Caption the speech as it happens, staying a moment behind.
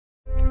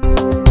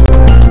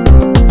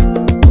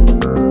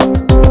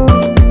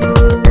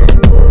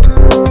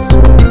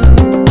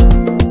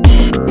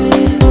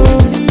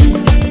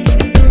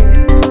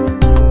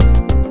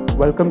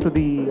welcome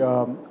to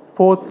the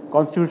fourth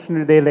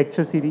Constitutional Day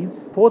lecture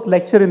series, fourth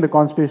lecture in the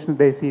Constitutional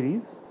Day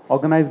series,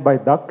 organized by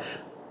Daksh.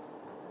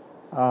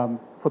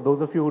 For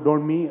those of you who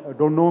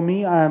don't know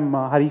me, I am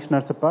Harish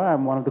Narsappa. I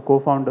am one of the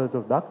co-founders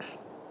of Daksh.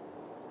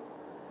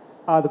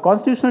 The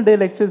Constitutional Day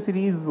lecture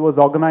series was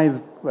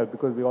organized, well,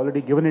 because we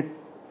already given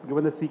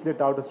the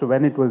secret out as to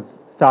when it was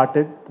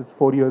started, this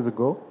 4 years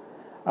ago.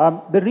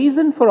 The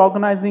reason for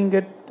organizing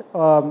it,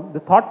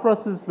 the thought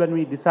process when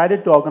we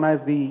decided to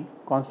organize the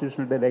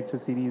Constitutional Day lecture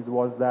series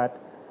was that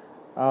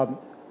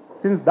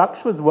since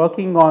Daksh was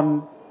working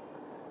on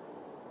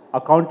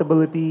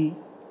accountability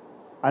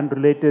and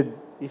related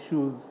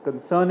issues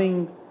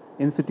concerning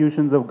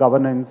institutions of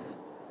governance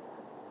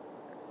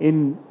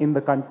in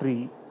the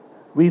country,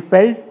 we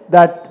felt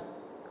that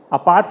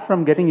apart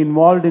from getting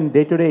involved in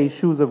day-to-day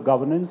issues of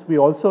governance, we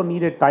also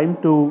needed time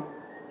to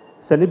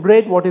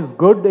celebrate what is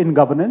good in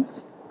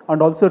governance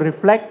and also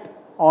reflect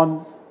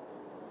on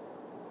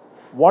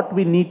what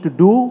we need to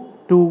do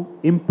to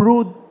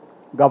improve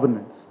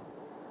governance.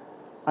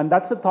 And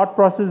that's the thought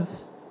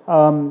process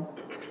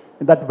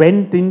that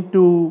went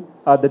into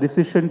the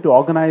decision to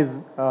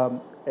organize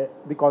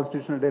the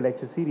Constitutional Day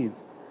lecture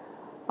series.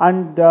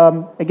 And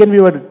again,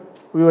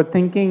 we were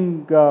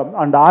thinking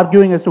and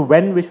arguing as to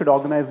when we should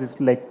organize this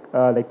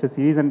lecture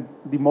series, and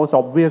the most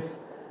obvious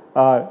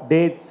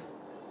dates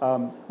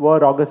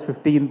were August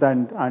 15th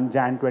and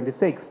Jan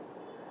 26th.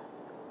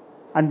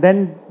 And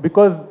then,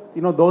 because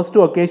those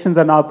two occasions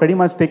are now pretty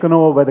much taken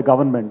over by the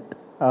government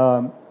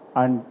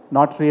and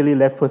not really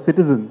left for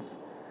citizens,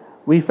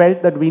 we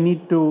felt that we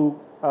need to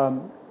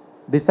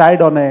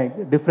decide on a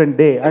different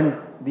day. And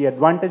the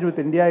advantage with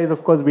India is,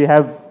 of course, we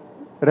have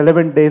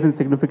relevant days and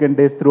significant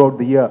days throughout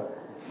the year.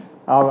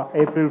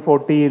 April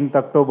 14th,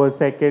 October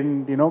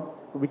 2nd,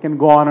 we can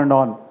go on and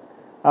on.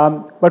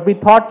 But we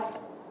thought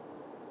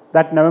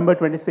that November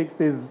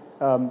 26th is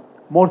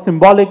more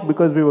symbolic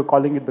because we were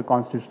calling it the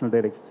Constitutional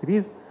Day lecture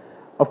series.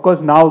 Of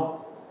course,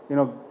 now,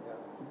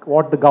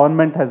 what the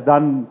government has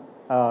done,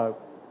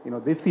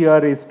 this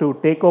year is to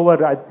take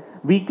over.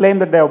 We claim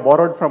that they have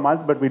borrowed from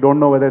us, but we don't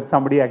know whether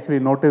somebody actually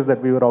noticed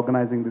that we were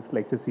organizing this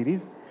lecture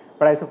series.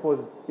 But I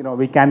suppose,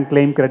 we can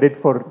claim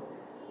credit for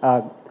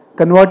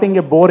converting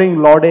a boring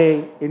law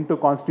day into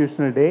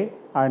Constitutional Day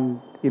and,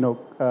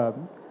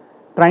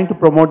 trying to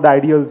promote the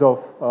ideals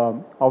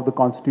of the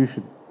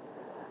Constitution.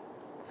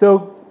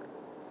 So,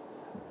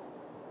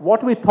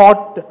 what we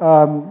thought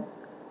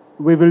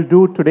we will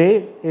do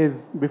today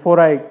is, before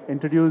I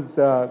introduce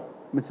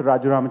Mr.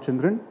 Raju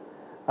Ramachandran,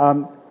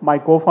 my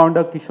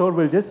co-founder Kishore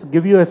will just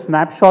give you a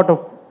snapshot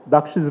of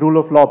Daksh's Rule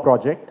of Law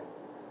project.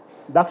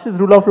 Daksh's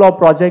Rule of Law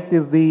project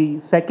is the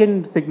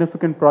second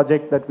significant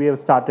project that we have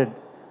started,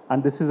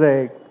 and this is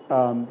a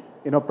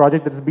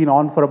project that has been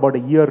on for about a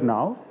year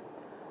now.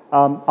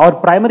 Our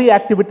primary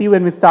activity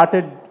when we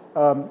started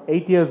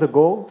 8 years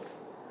ago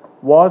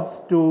was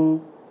to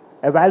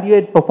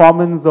evaluate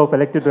performance of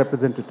elected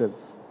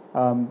representatives,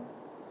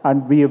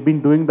 and we have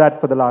been doing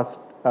that for the last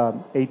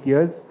 8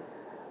 years.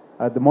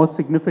 The most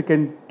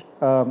significant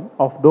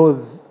of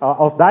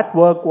that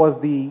work was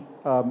the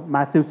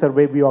massive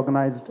survey we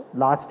organized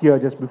last year,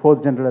 just before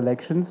the general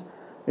elections,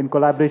 in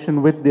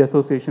collaboration with the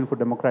Association for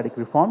Democratic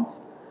Reforms.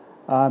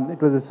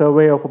 It was a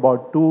survey of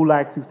about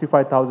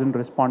 265,000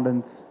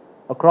 respondents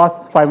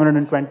across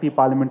 520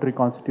 parliamentary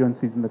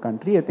constituencies in the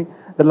country. I think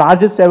the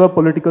largest ever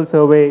political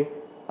survey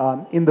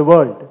in the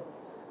world.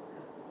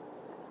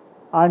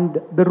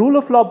 And the Rule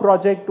of Law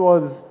project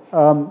was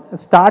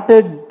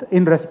started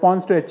in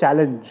response to a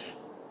challenge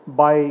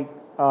by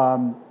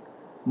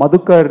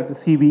Madhukar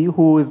CV,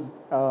 who is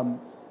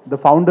the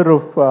founder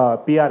of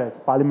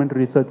PRS, Parliamentary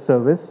Research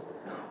Service,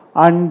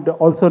 and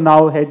also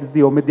now heads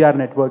the Omidyar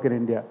network in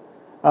India.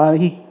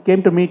 He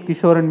came to meet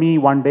Kishore and me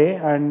one day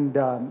and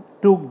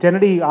to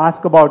generally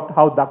ask about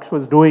how Daksh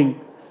was doing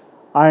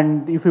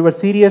and if we were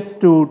serious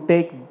to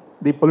take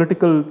the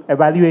political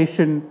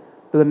evaluation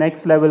to the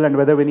next level and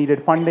whether we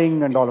needed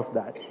funding and all of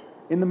that.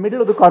 In the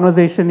middle of the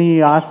conversation,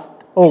 he asked,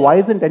 why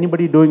isn't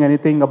anybody doing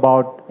anything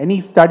about,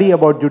 any study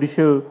about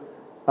judicial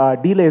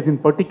delays in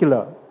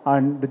particular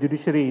and the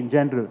judiciary in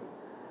general?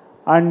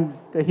 And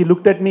he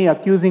looked at me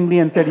accusingly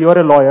and said, you're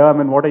a lawyer,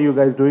 what are you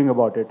guys doing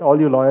about it? All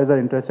you lawyers are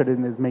interested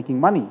in is making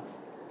money.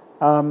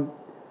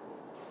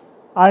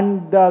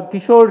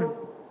 Kishore,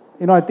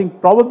 I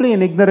think probably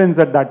in ignorance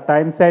at that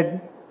time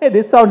said, hey,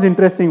 this sounds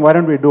interesting, why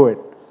don't we do it?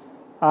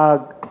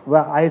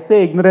 Well, I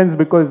say ignorance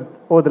because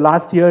over the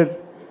last year,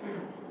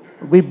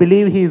 we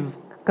believe he's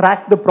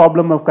cracked the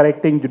problem of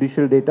collecting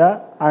judicial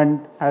data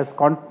and has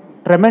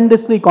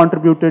tremendously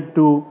contributed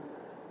to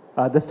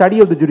the study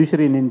of the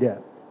judiciary in India.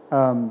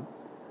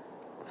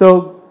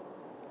 So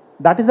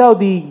that is how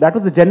that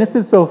was the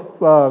genesis of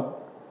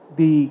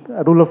the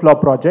Rule of Law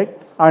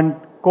project. And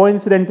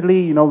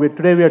coincidentally,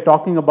 today we are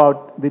talking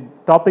about, the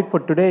topic for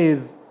today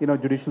is,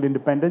 judicial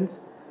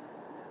independence.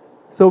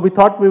 So we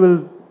thought we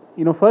will,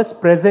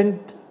 first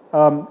present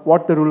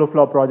what the Rule of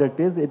Law project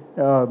is.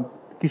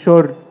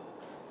 Kishore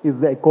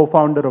is a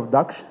co-founder of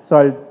Daksh, so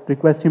I'll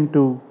request him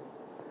to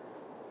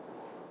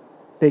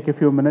take a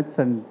few minutes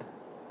and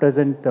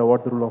present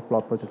what the Rule of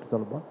Law project is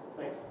all about.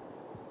 Thanks.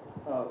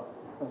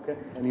 Okay,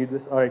 I need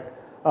this. All right.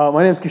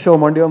 My name is Kishore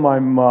Mandyam.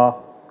 I'm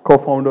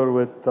co-founder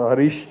with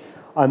Harish.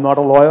 I'm not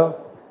a lawyer.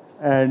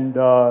 And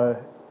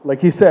like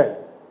he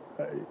said,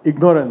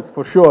 ignorance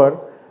for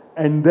sure.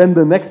 And then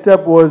the next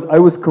step was I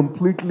was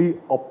completely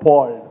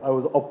appalled. I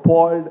was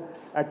appalled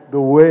at the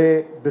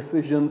way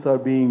decisions are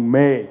being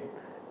made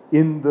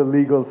in the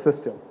legal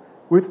system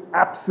with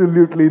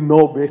absolutely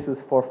no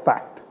basis for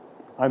fact.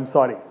 I'm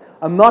sorry.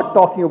 I'm not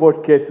talking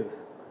about cases.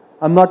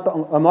 I'm not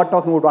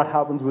talking about what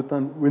happens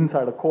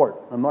inside a court.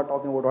 I'm not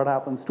talking about what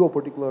happens to a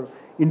particular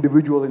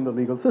individual in the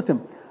legal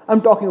system.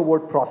 I'm talking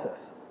about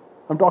process.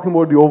 I'm talking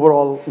about the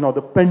overall,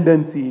 the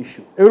pendency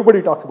issue.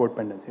 Everybody talks about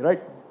pendency,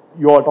 right?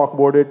 You all talk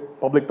about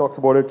it, public talks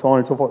about it, so on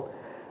and so forth.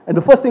 And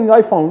the first thing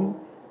I found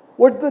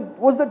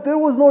was that there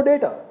was no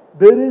data.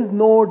 There is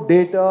no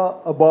data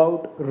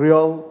about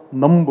real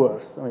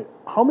numbers. I mean,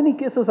 how many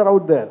cases are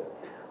out there?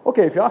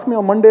 Okay, if you ask me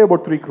on Monday,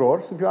 about 3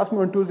 crores. If you ask me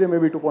on Tuesday,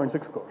 maybe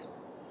 2.6 crores,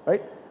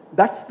 right?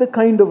 That's the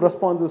kind of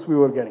responses we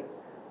were getting.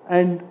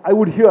 And I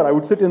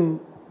would sit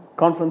in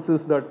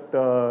conferences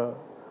that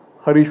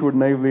Harish would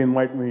naively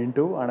invite me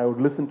into, and I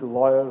would listen to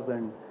lawyers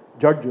and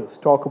judges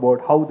talk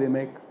about how they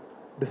make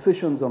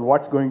decisions on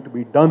what's going to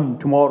be done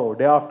tomorrow,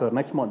 day after,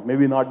 next month,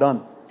 maybe not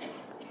done.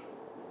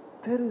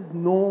 There is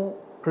no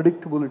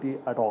predictability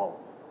at all.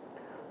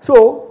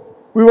 So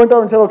we went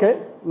out and said,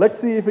 okay, let's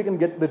see if we can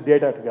get the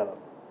data together,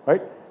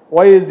 right?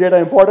 Why is data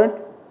important?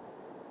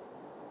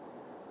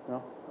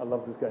 No, I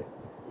love this guy.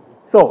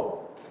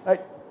 So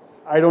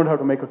I don't have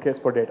to make a case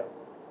for data.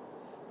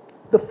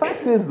 The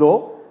fact is,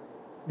 though,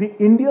 the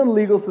Indian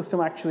legal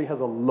system actually has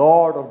a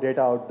lot of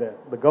data out there.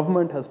 The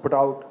government has put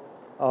out,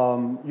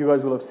 you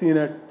guys will have seen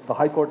it, the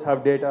high courts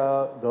have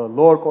data, the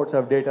lower courts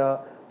have data,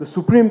 the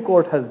Supreme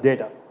Court has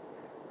data.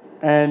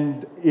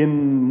 And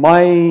in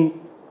my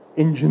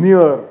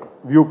engineer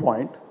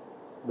viewpoint,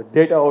 the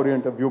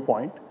data-oriented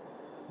viewpoint,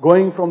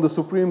 going from the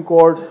Supreme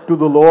Court to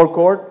the lower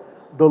court,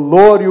 the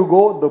lower you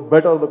go, the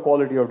better the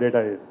quality of data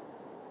is,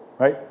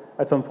 right?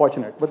 That's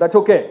unfortunate, but that's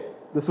okay.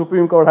 The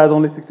Supreme Court has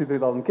only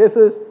 63,000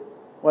 cases,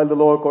 while the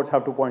lower courts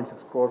have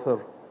 2.6 crores or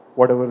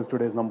whatever is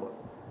today's number.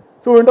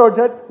 So we went out and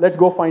said, let's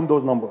go find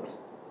those numbers.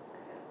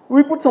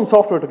 We put some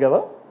software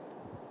together.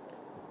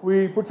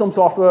 We put some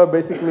software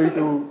basically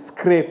to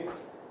scrape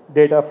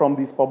data from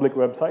these public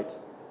websites.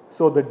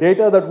 So the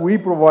data that we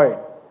provide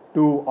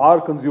to our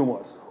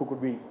consumers, who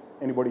could be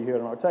anybody here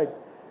and outside,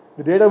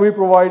 the data we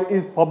provide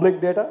is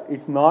public data.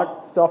 It's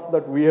not stuff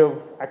that we have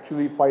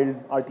actually filed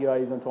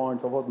RTIs and so on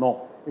and so forth.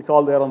 No, it's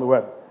all there on the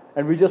web.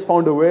 And we just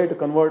found a way to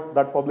convert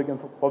that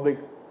public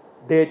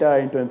data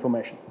into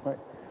information. Right?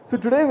 So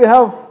today we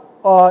have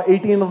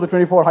 18 of the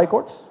 24 high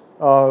courts.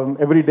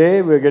 Every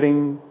day we're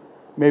getting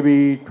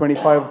maybe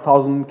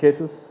 25,000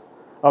 cases,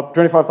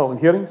 25,000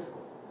 hearings,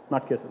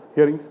 not cases,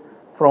 hearings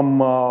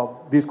from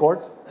these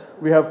courts.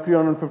 We have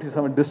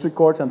 357 district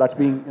courts, and that's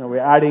being, we're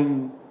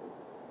adding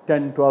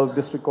 10, 12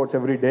 district courts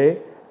every day.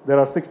 There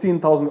are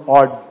 16,000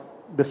 odd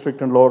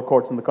district and lower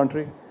courts in the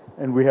country,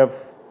 and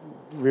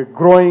we're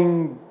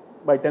growing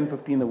by 10,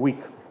 15 a week.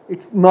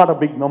 It's not a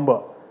big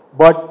number,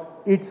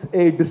 but it's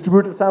a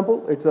distributed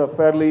sample. It's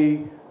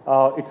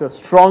a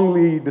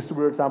strongly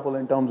distributed sample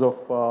in terms of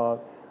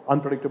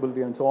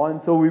unpredictability and so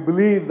on. So we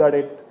believe that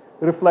it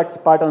reflects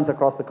patterns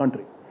across the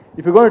country.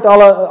 If you're going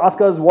to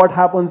ask us what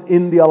happens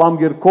in the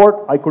Alamgir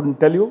court, I couldn't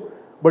tell you.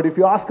 But if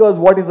you ask us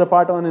what is the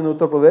pattern in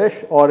Uttar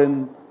Pradesh or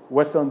in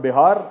Western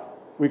Bihar,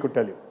 we could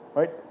tell you,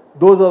 right?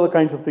 Those are the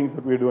kinds of things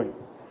that we're doing.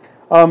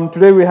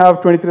 Today we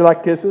have 23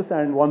 lakh cases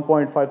and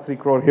 1.53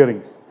 crore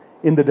hearings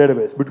in the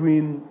database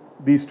between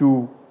these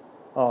two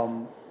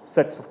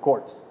sets of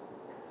courts.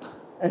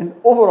 And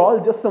overall,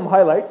 just some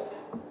highlights.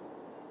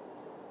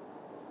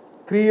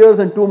 3 years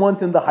and 2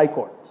 months in the high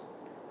court.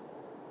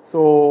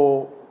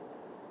 So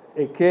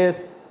a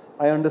case,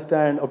 I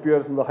understand,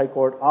 appears in the high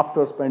court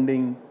after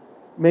spending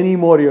many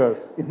more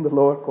years in the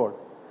lower court.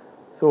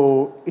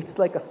 So it's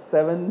like a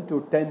 7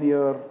 to 10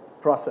 year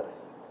process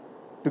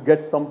to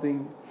get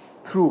something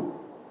through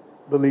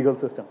the legal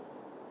system.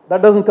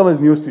 That doesn't come as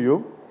news to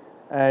you.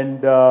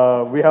 And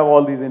we have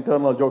all these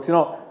internal jokes.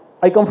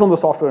 I come from the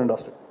software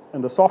industry,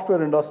 and the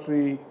software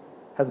industry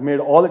has made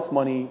all its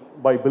money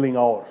by billing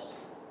hours.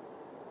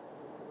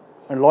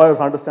 And lawyers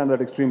understand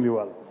that extremely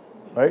well,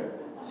 right?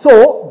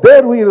 So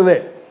there we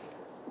relate.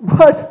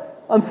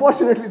 But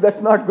unfortunately,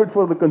 that's not good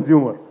for the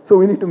consumer. So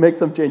we need to make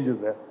some changes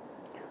there.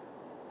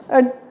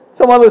 And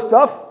some other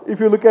stuff, if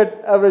you look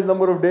at average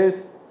number of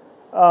days,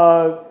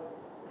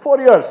 4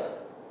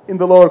 years in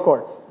the lower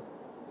courts,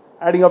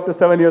 adding up to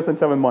 7 years and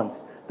 7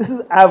 months. This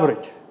is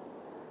average.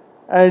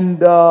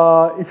 And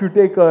if you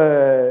take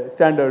a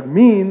standard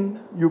mean,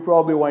 you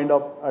probably wind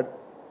up at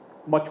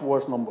much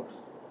worse numbers.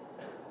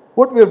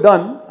 What we have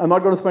done, I'm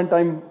not going to spend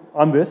time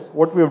on this,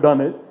 what we have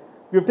done is,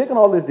 we have taken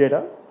all this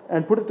data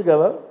and put it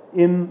together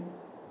in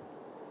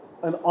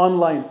an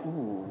online,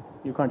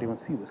 you can't even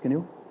see this, can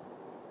you?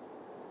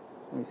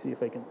 Let me see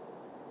if I can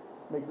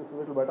make this a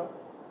little better.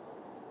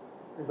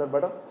 Is that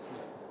better?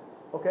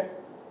 Okay.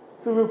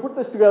 So we put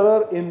this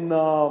together in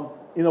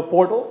a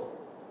portal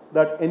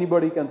that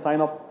anybody can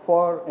sign up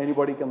for,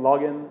 anybody can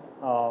log in,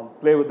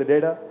 play with the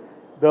data.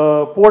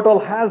 The portal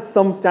has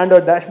some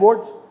standard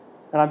dashboards,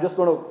 and I'm just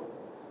going to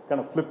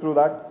kind of flip through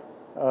that.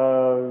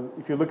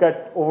 If you look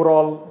at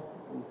overall,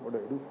 what do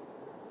I do?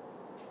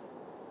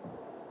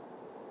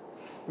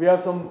 We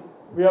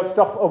have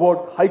stuff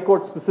about high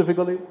court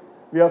specifically.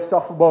 We have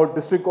stuff about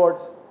district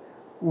courts.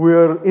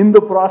 We're in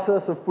the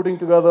process of putting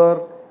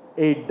together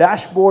a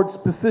dashboard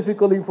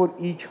specifically for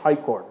each high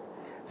court.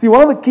 See,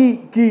 one of the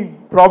key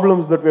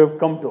problems that we have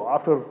come to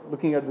after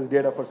looking at this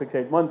data for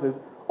 6-8 months is,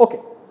 okay,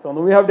 so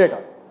now we have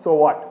data, so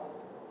what?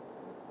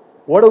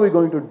 What are we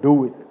going to do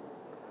with it?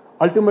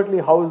 Ultimately,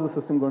 how is the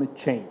system going to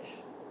change?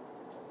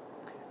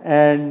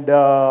 And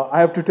I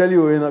have to tell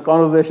you, in a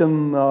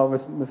conversation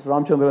with Mr.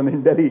 Ramachandran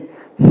in Delhi,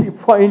 he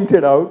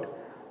pointed out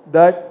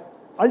that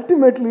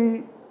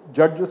ultimately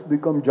judges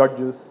become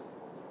judges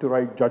to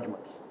write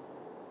judgments,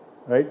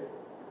 right?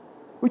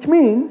 Which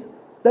means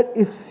that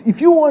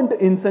if you want to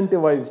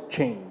incentivize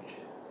change,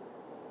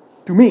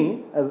 to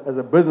me, as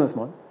a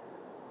businessman,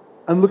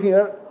 I'm looking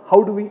at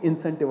how do we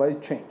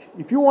incentivize change.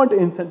 If you want to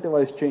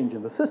incentivize change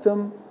in the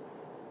system,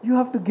 you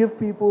have to give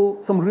people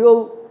some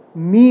real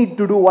need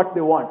to do what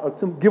they want, or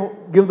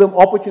give them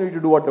opportunity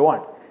to do what they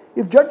want.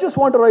 If judges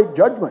want to write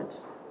judgments,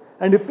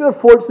 and if you're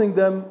forcing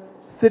them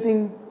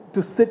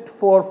to sit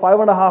for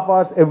 5.5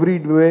 hours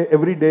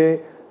every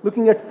day,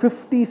 looking at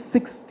 50,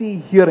 60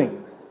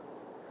 hearings,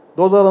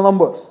 those are the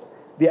numbers.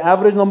 The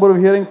average number of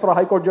hearings for a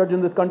high court judge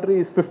in this country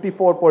is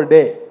 54 per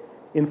day.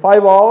 In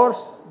 5 hours,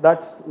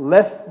 that's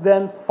less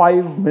than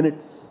 5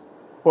 minutes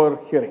per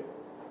hearing.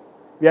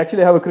 We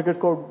actually have a cricket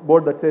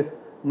scoreboard that says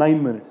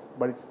 9 minutes,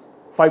 but it's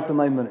 5 to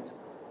 9 minutes.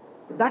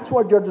 That's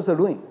what judges are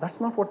doing.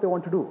 That's not what they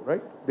want to do,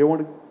 right? They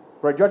want to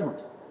write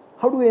judgments.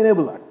 How do we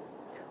enable that?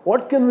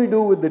 What can we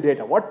do with the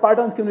data? What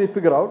patterns can we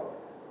figure out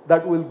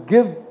that will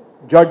give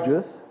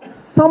judges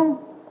some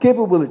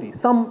capability,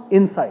 some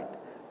insight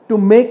to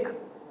make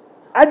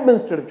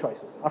administrative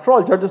choices? After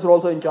all, judges are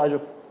also in charge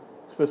of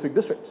specific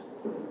districts.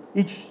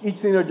 Each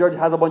senior judge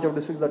has a bunch of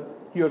districts that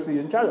he or she is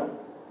in charge of.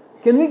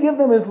 Can we give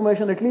them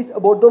information at least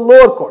about the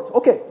lower courts?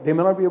 Okay, they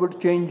may not be able to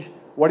change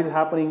what is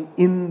happening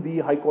in the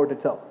high court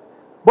itself,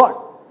 but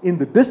in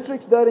the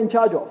districts they're in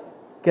charge of,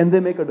 can they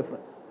make a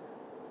difference?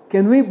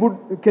 Can we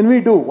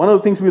do one of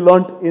the things we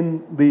learned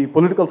in the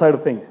political side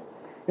of things?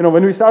 You know,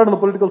 when we started on the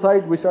political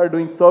side, we started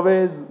doing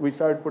surveys, we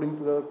started putting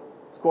together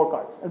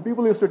scorecards, and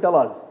people used to tell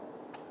us,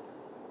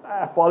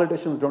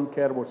 politicians don't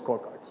care about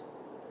scorecards.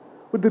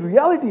 But the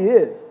reality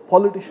is,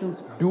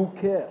 politicians do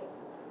care.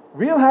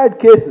 We have had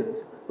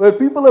cases where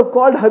people have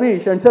called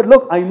Harish and said,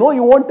 look, I know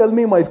you won't tell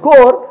me my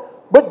score,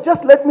 but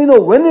just let me know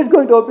when it's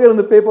going to appear in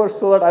the paper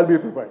so that I'll be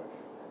prepared.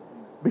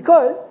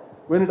 Because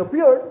when it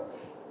appeared,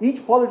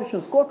 each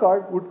politician's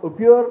scorecard would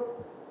appear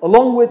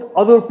along with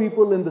other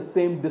people in the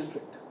same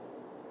district.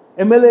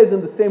 MLAs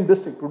in the same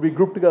district would be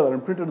grouped together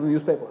and printed in the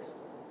newspapers.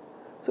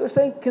 So we're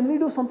saying, can we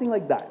do something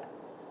like that?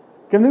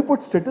 Can we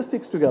put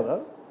statistics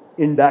together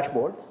in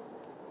dashboards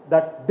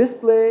that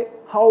display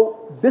how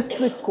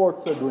district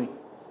courts are doing?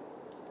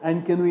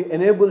 And can we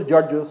enable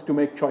judges to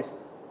make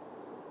choices?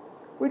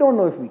 We don't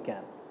know if we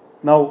can.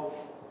 Now,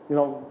 you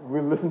know,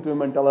 we'll listen to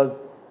him and tell us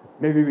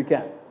maybe we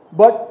can.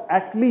 But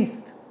at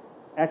least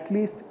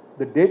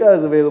the data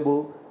is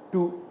available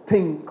to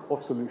think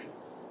of solutions.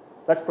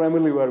 That's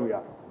primarily where we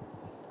are.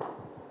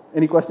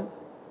 Any questions?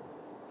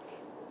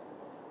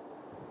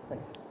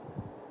 Thanks.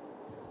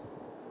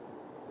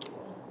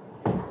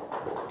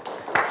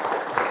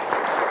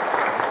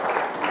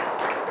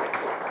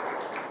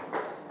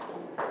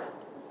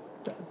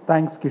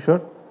 Thanks,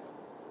 Kishore.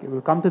 Okay,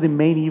 we'll come to the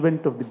main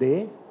event of the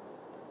day.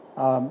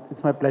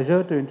 It's my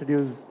pleasure to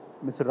introduce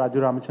Mr. Raju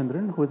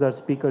Ramachandran, who is our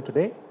speaker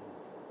today.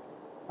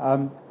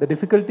 The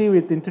difficulty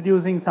with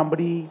introducing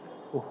somebody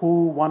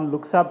who one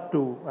looks up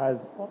to,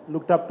 has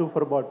looked up to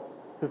for about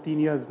 15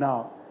 years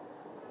now,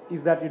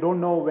 is that you don't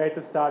know where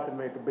to start and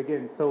where to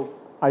begin. So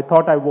I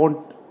thought I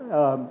won't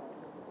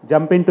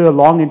jump into a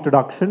long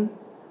introduction,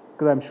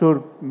 because I'm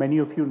sure many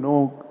of you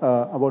know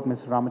about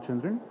Mr.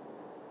 Ramachandran.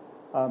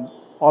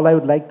 All I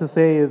would like to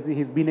say is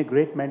he's been a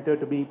great mentor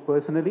to me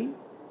personally,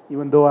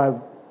 even though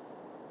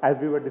as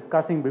we were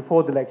discussing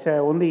before the lecture, I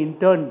only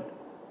interned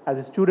as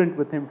a student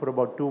with him for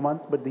about 2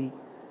 months, but the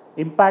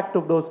impact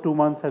of those 2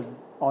 months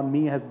on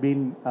me has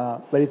been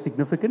very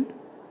significant.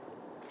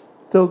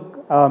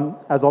 So,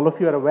 as all of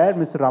you are aware,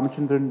 Mr.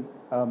 Ramachandran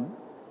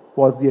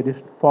was the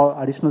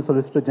Additional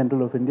Solicitor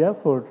General of India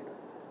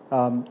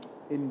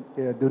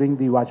during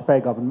the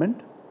Vajpayee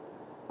government.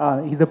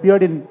 He's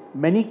appeared in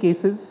many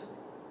cases,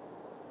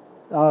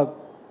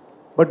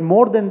 but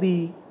more than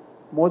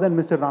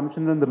Mr.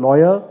 Ramachandran, the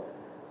lawyer,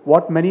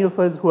 what many of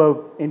us who have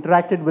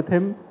interacted with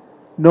him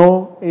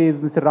know is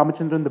Mr.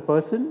 Ramachandran, the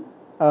person,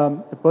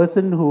 a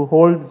person who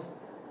holds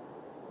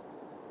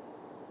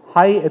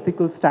high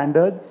ethical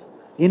standards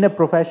in a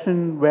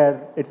profession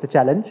where it's a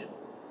challenge,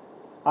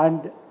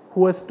 and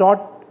who has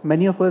taught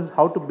many of us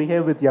how to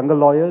behave with younger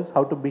lawyers,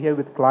 how to behave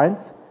with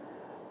clients,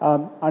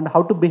 and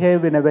how to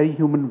behave in a very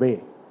human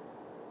way.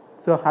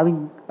 So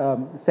having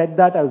said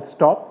that, I will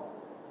stop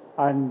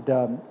and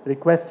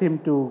request him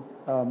to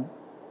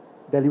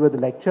deliver the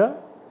lecture.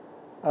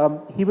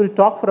 He will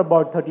talk for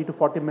about 30 to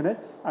 40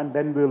 minutes, and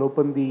then we'll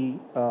open the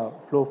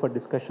floor for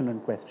discussion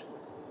and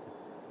questions.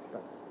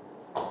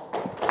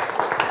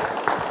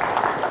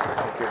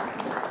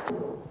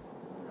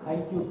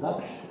 Thank you,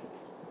 Daksh.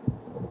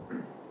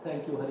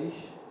 Thank you, Harish.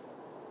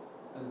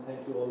 And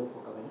thank you all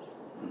for coming.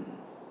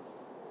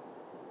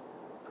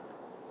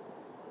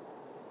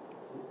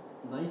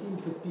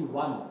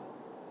 1951,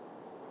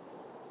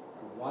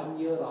 1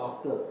 year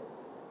after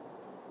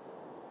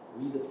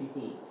we the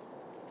people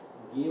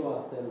gave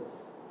ourselves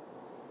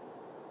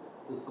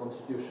this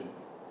constitution,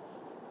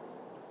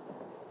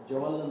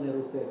 Jawaharlal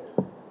Nehru said,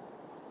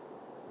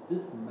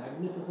 this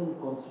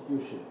magnificent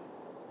constitution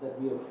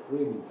that we have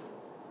framed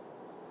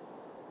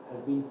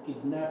has been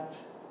kidnapped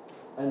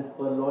and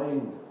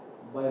purloined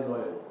by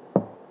lawyers.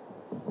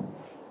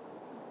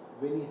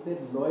 When he said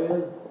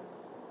lawyers,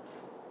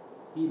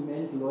 he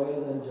meant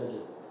lawyers and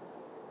judges.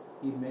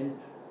 He meant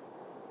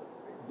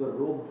the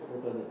robed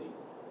fraternity.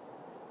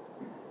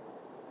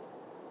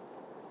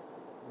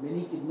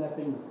 Many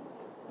kidnappings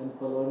and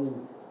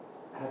purloinings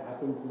have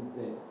happened since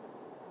then.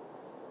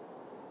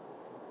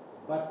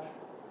 But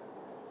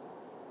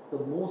the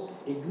most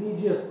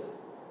egregious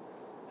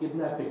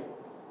kidnapping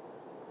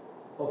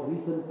of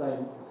recent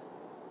times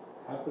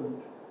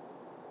happened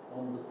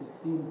on the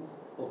 16th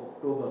of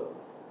October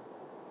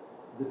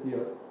this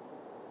year,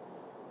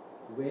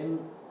 when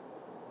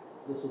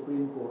the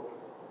Supreme Court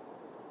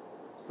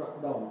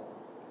struck down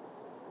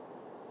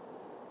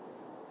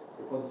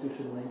the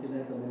Constitution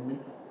 99th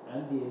Amendment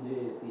and the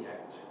NJAC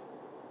Act,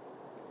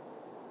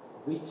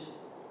 which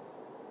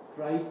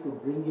tried to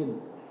bring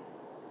in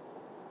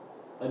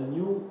a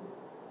new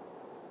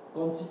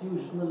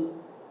constitutional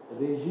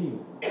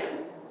regime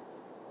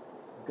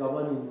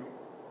governing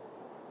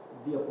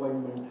the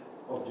appointment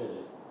of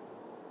judges.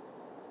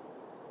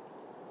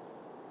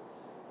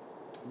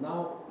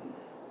 Now,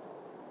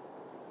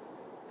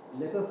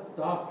 let us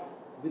start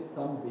with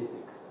some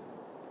basics.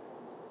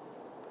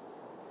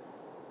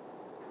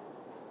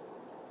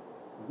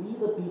 We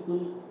the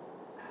people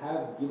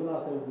have given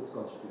ourselves this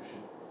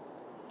constitution,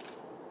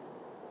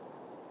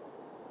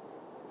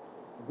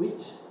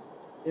 which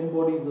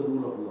embodies the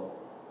rule of law.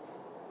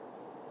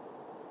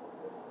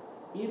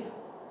 If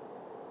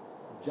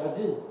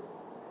judges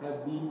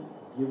have been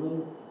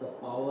given the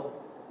power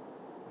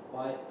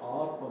by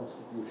our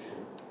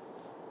constitution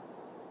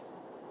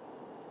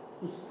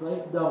to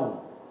strike down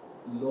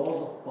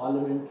laws of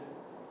parliament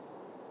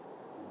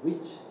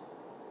which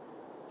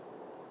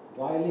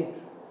violate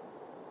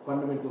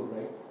fundamental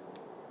rights.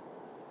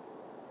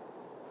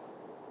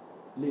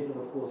 Later,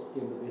 of course,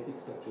 came the basic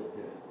structure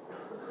theory.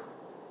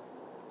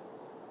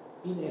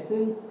 In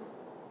essence,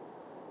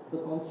 the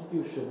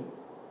Constitution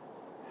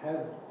has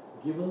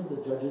given the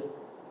judges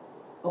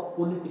a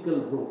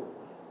political role.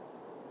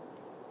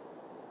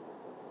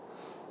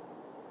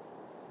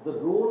 The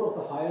role of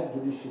the higher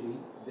judiciary,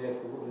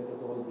 therefore, let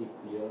us all be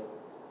clear,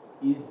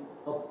 is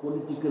a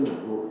political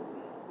role.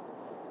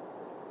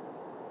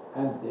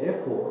 And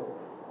therefore,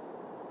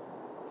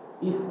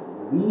 if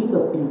we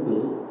the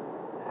people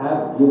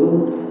have given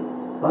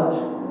such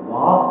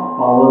vast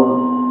powers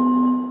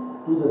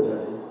to the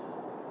judges,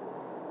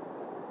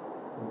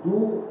 do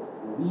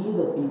we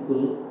the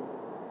people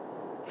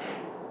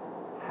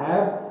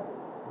have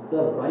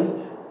the right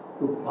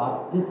to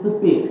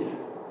participate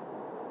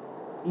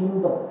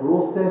in the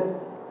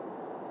process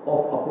of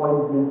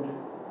appointment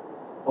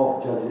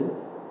of judges,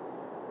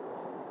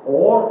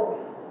 or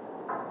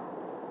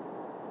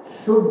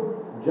should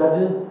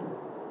judges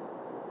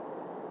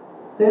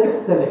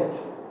self-select?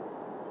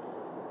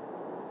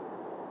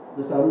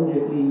 Mr. Arun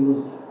Jaitley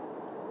used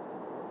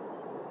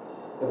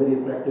a very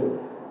attractive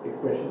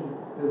expression.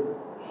 He says,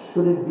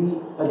 should it be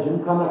a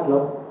Gymkhana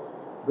club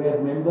where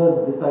members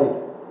decide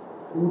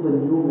who the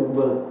new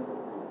members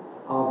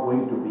are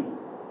going to be?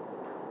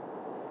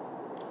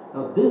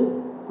 Now this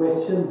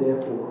question,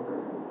 therefore,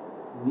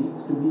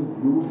 needs to be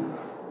viewed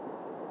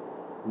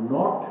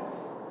not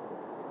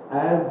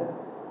as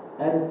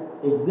an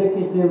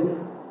executive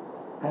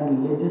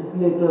and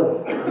legislature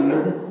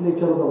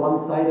on the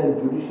one side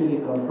and judiciary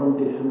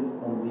confrontation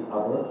on the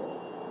other,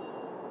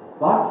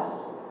 but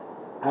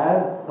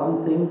as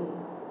something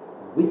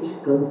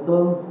which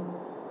concerns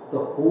the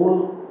whole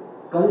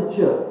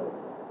culture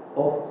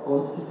of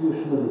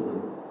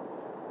constitutionalism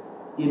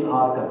in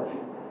our country.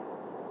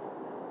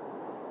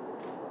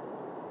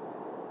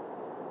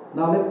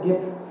 Now let's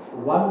get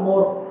one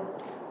more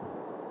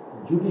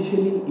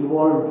judicially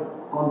evolved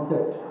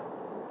concept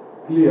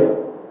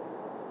clear.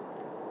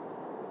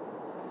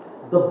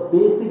 The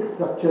basic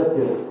structure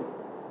theory.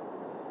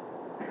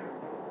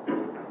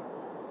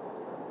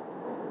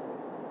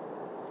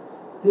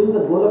 Till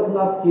the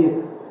Golaknath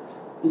case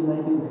in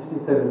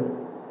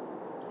 1967,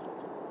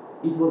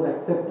 it was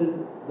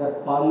accepted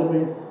that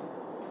Parliament's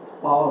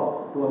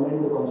power to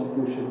amend the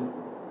Constitution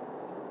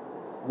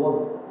was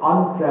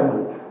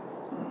untrammeled.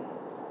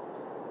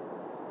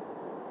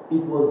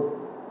 it was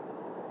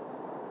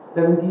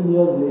 17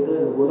 years later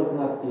in the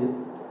Golaknath case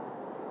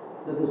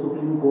that the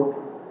Supreme Court,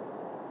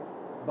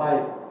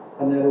 by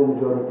a narrow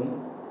majority,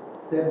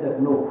 said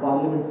that no,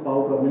 Parliament's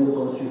power to amend the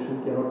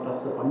Constitution cannot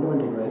touch the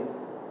fundamental rights.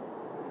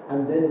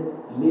 And then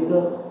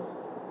later,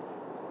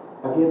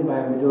 again by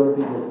a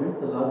majority judgment,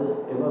 the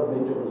largest ever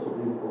bench of the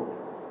Supreme Court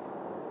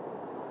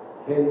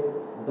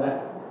held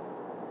that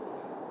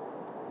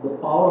the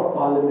power of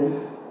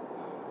Parliament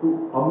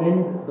to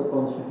amend the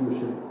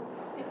Constitution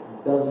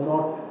does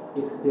not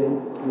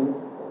extend to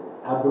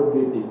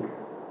abrogating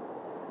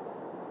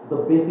the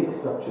basic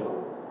structure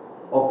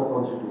of the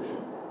Constitution.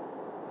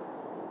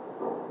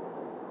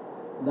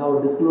 Now,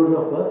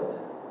 disclosure first.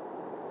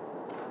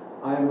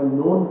 I am a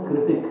known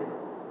critic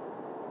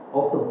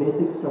of the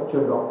basic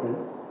structure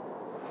doctrine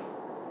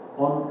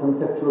on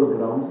conceptual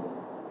grounds,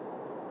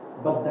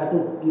 but that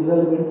is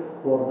irrelevant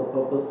for the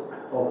purpose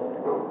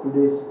of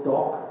today's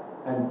talk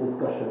and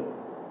discussion.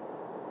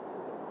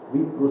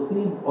 We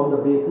proceed on the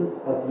basis,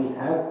 as we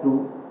have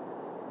to,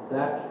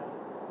 that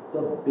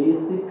the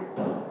basic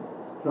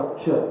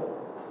structure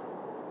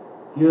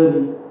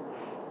theory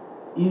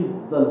is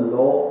the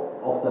law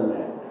of the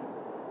land.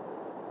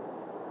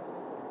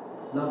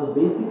 Now, the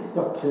basic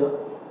structure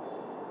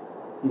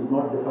is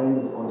not defined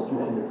in the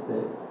Constitution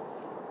itself.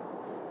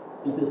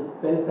 It is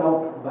spelled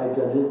out by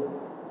judges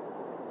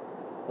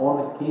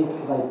on a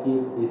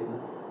case-by-case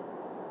basis.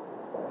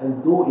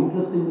 And though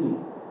interestingly,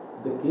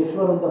 the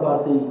Keshwarananda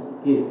Bharati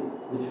case,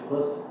 which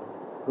first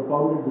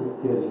propounded this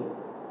theory,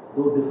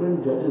 though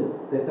different judges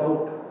set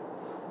out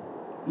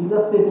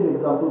illustrative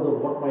examples of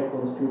what might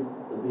constitute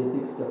the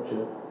basic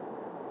structure,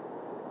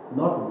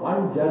 not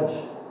one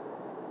judge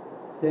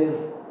says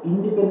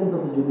independence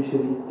of the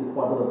judiciary is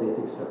part of the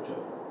basic structure.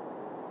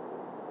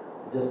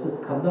 Justice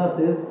Khanna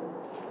says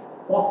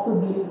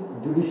possibly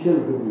judicial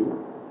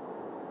review,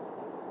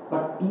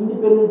 but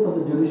independence of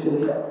the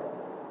judiciary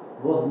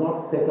was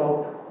not set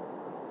out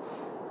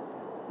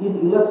in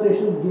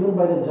illustrations given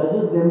by the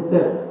judges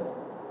themselves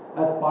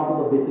as part of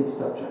the basic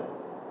structure.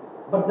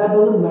 But that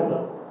doesn't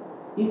matter.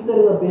 If there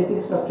is a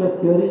basic structure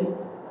theory,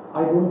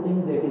 I don't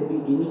think there can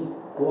be any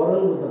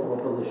quarrel with the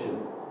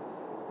proposition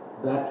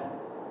that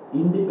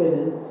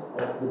independence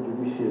of the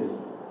judiciary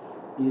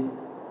is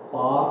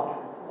part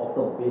of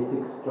the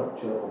basic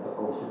structure of the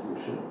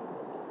Constitution,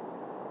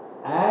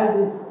 as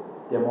is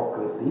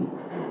democracy,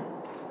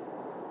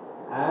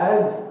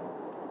 as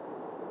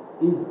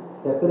is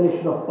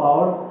separation of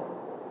powers,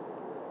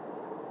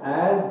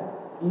 as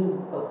is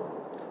a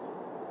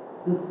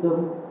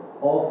system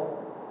of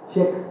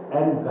checks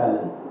and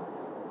balances.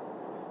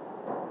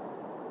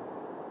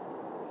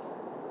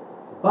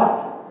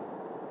 But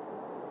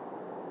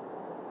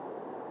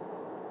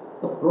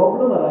the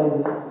problem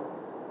arises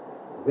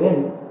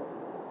when,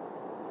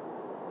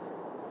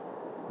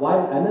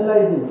 while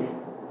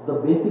analyzing the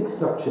basic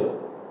structure,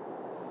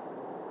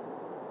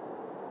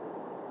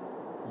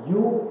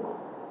 you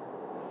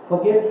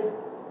forget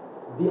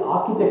the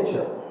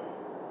architecture,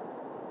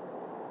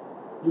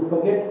 you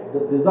forget the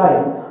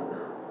design,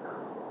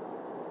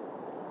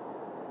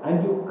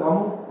 and you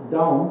come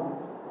down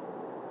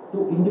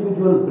to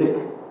individual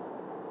bricks.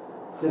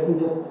 Let me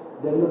just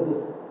develop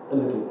this a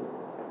little.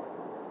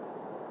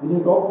 When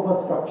you talk of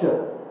a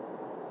structure,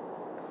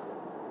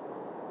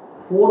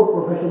 4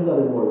 professions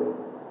are involved: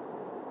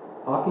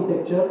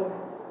 architecture,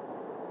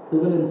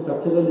 civil and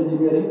structural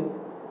engineering,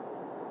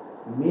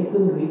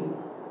 masonry,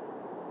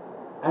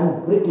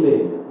 and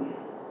bricklaying.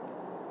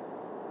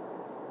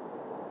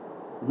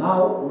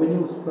 Now, when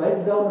you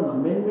strike down an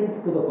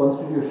amendment to the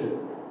Constitution,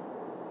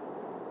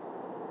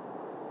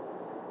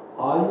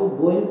 are you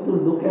going to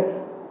look at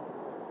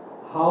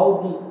how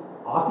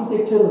the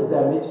architecture is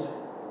damaged,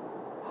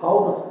 how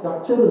the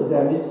structure is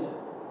damaged,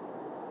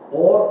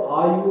 or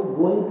are you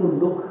going to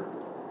look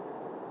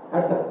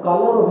at the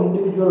color of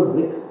individual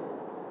bricks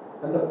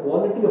and the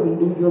quality of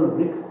individual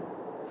bricks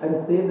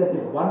and say that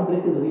if one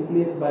brick is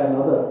replaced by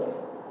another,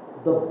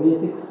 the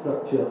basic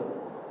structure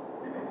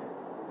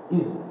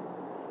is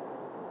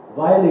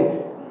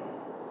violated?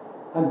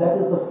 And that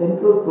is the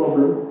central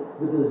problem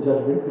with this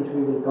judgment, which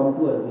we will come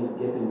to as we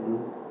get into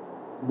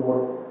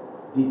more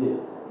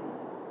details.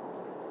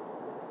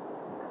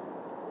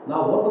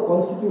 Now, what the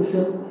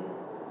Constitution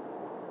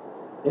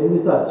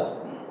envisaged,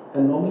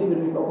 and normally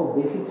when we talk of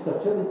basic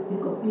structure, we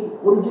think of the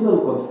original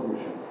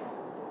Constitution.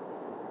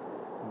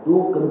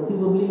 Though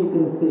conceivably you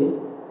can say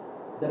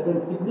that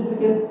when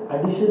significant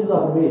additions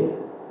are made,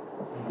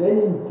 then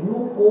in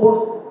due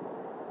course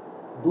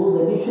those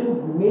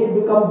additions may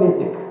become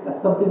basic.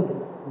 That's something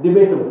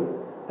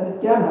debatable, and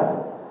it can happen.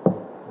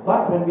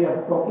 But when we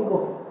are talking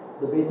of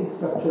the basic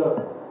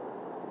structure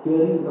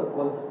theory in the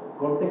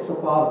context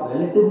of our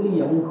relatively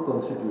young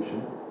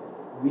Constitution,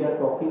 we are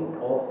talking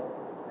of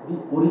the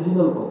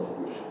original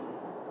Constitution.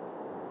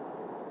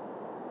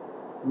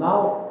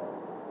 Now,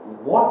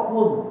 what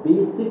was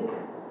basic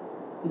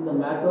in the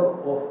matter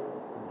of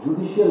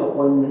judicial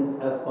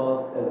appointments as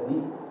far as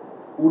the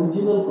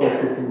original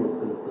Constitution was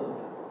concerned?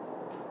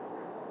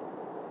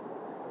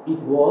 It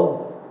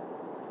was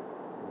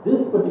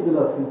this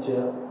particular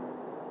feature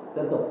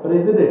that the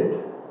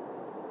president,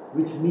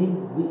 which means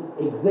the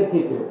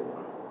executive,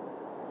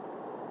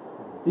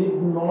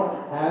 did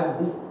not have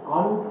the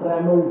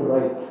untrammeled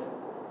right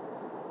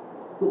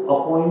to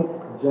appoint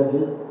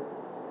judges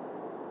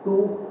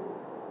to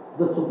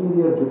the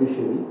superior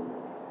judiciary,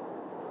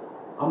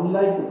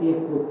 unlike the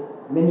case with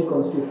many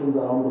constitutions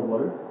around the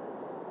world,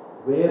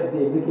 where the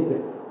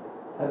executive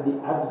had the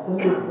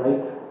absolute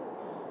right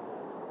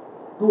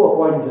to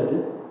appoint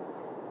judges,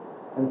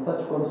 and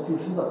such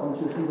constitutions are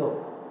constitutions of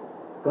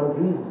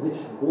countries which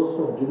boast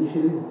of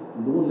judiciaries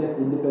no less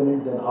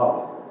independent than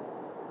ours.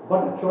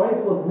 But a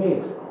choice was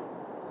made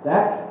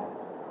that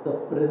the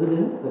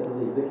president, that is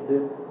the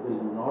executive,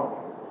 will not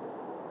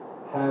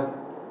have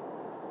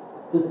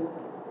this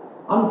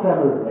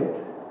untrammeled right,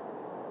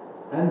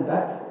 and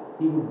that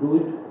he would do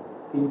it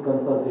in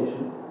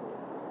consultation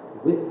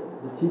with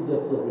the Chief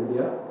Justice of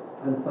India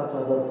and such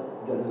other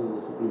judges of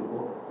the Supreme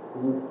Court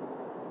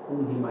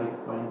whom he might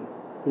find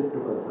fit to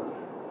consult.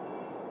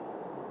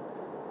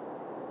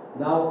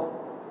 Now,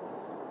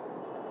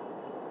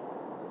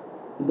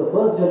 in the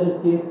first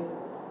judge's case,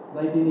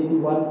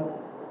 1981,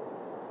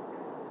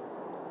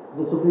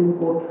 the Supreme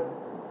Court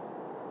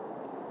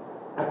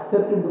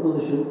accepted the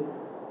position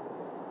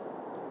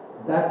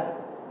that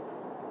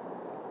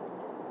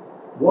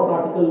what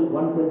Article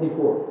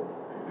 124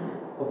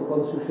 of the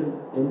Constitution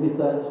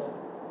envisaged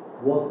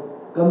was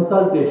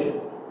consultation.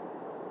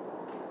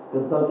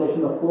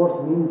 Consultation, of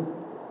course, means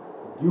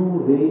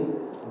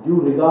due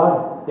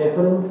regard,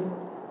 deference,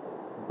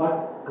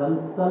 but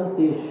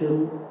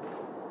consultation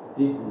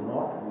did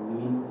not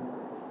mean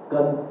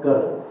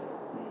concurrence.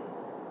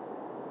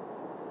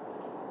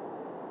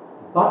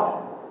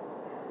 But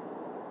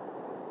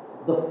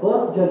the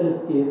first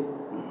judge's case,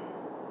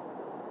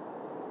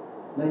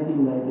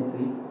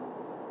 1993,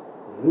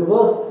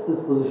 reversed this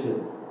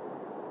position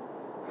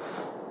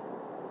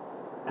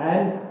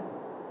and,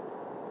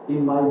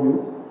 in my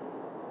view,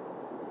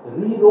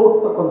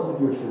 rewrote the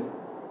Constitution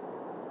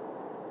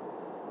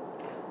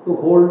to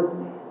hold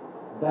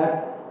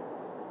that,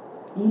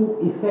 in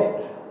effect,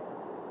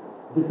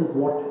 this is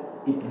what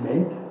it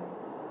meant.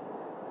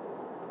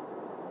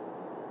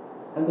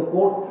 And the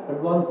court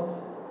advanced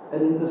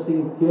an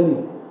interesting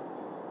theory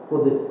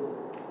for this.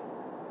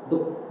 The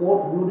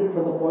court viewed it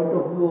from the point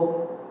of view of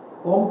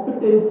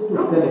competence to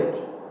select.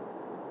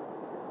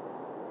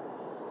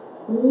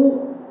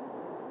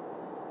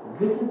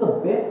 Which is the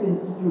best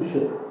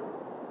institution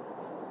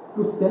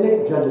to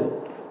select judges?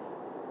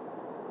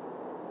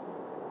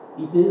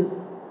 It is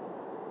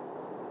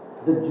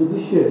the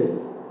judiciary,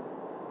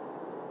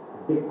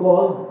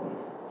 because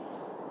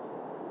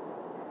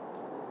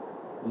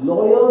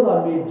lawyers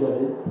are made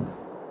judges,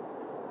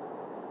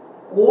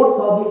 courts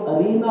are the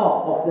arena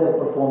of their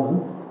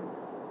performance,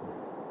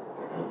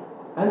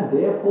 and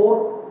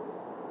therefore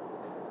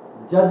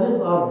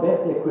judges are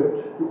best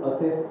equipped to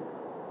assess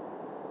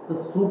the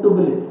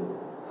suitability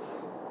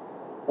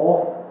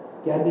of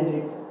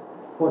candidates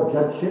for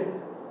judgeship,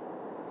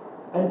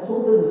 and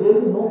so there's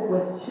really no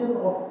question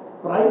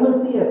of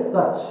primacy as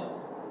such.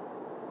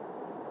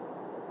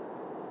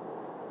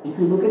 If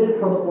you look at it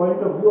from the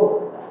point of view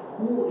of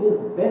who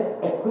is best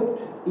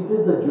equipped, it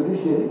is the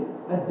judiciary,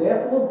 and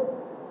therefore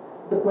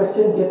the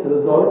question gets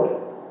resolved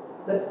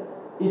that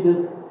it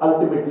is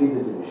ultimately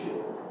the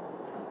judiciary.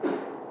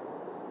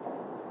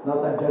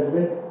 Now that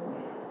judgment,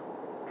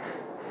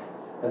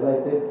 as I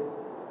said,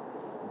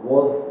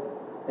 was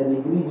an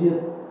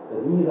egregious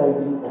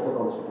rewriting of the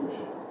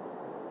Constitution.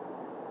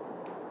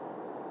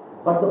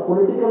 But the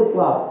political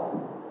class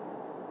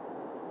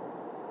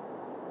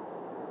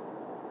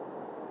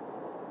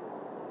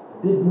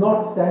did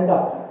not stand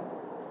up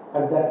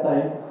at that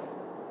time,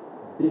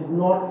 did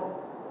not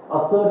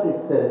assert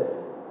itself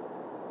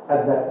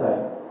at that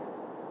time.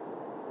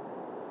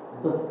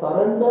 The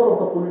surrender of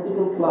the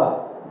political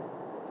class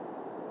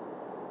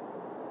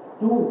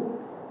to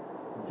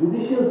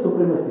judicial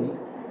supremacy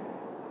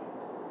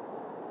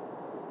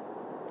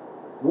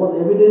was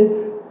evident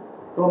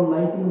from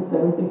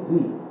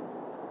 1973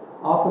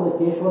 after the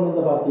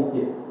Keshwananda Bharati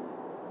case.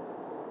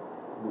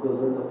 Because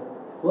when the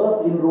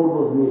first inroad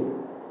was made,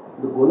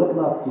 the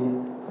Golaknath case,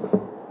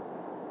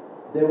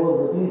 there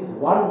was at least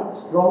one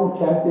strong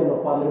champion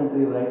of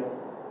parliamentary rights,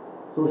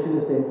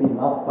 Socialist MP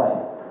Nath Pai,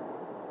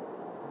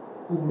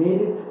 who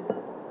made it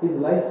his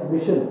life's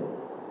mission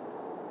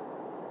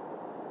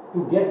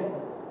to get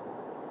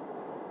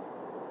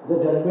the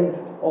judgment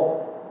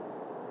of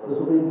the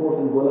Supreme Court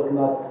in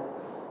Golaknath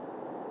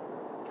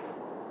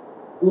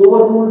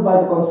overruled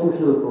by the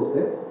constitutional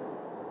process,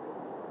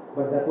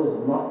 but that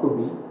was not to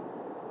be.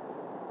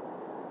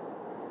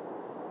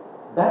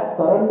 That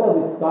surrender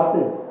which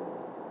started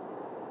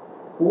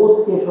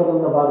post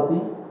Keshwananda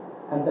Bharati,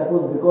 and that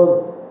was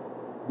because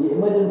the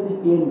emergency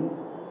came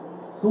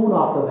soon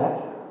after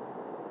that,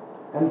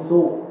 and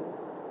so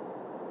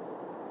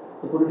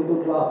the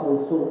political class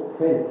also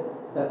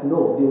felt that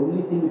no, the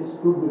only thing which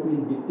stood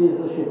between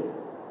dictatorship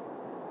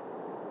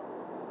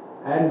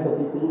and the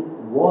people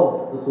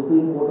was the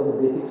Supreme Court of the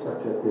basic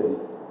structure theory.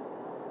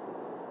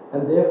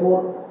 And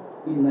therefore,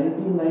 In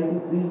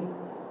 1993,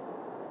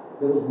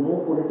 there was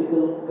no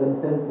political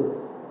consensus.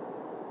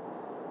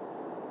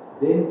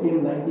 Then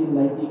came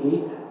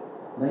 1998,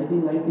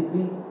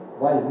 1993,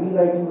 while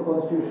rewriting the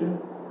Constitution,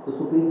 the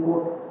Supreme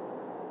Court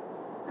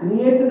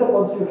created a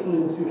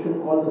constitutional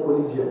institution called the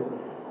Collegium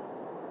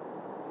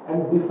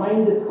and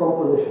defined its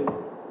composition.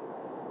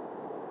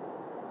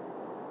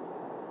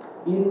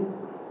 In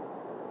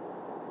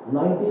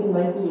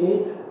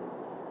 1998,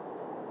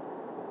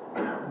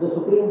 the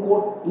Supreme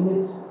Court, in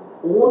its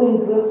own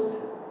interest,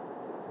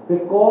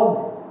 because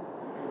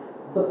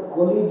the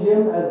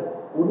Collegium as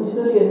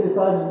originally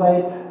envisaged by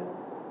it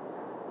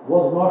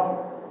was not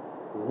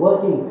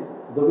working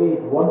the way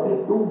it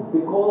wanted to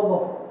because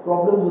of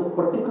problems with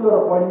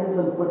particular appointments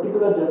and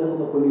particular judges in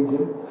the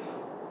Collegium,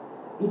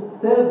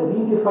 itself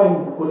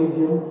redefined the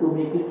Collegium to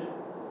make it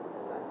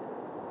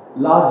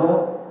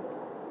larger,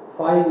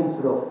 5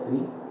 instead of 3.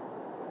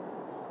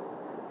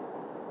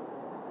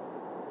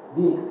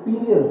 The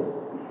experience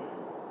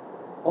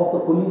of the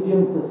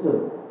Collegium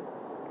system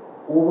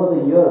over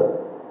the years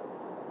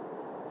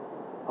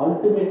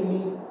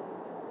ultimately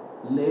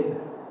led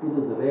to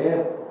this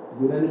rare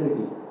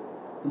unanimity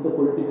in the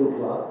political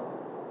class,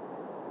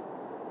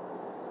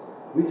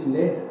 which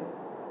led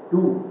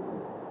to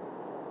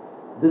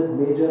this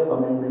major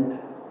amendment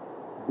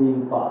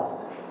being passed.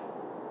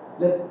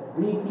 Let's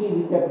briefly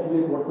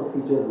recapitulate what the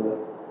features were.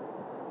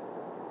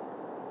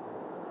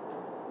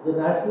 The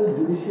National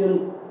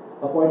Judicial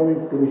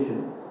Appointments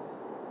Commission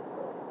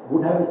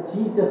would have the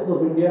Chief Justice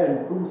of India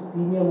and 2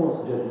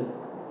 senior-most judges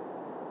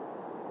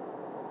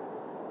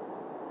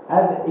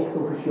as ex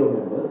officio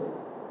members.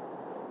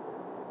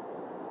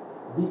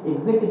 The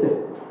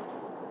executive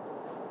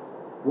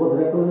was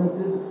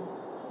represented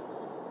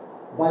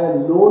by a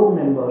lone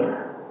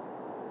member,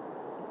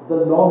 the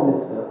law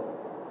minister,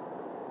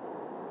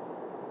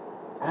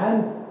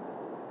 and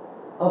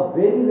a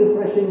very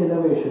refreshing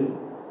innovation,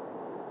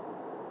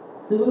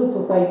 civil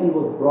society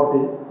was brought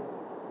in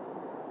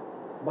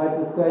by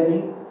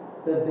prescribing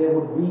that there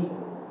would be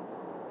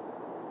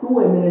 2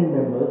 eminent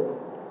members,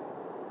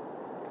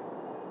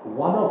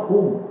 one of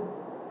whom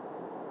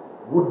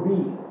would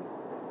be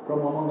from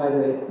among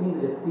either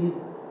SCs, STs,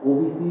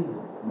 OBCs,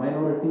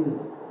 minorities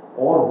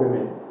or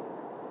women.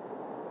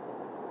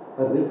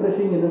 A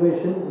refreshing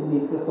innovation in the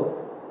interest of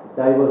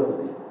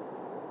diversity.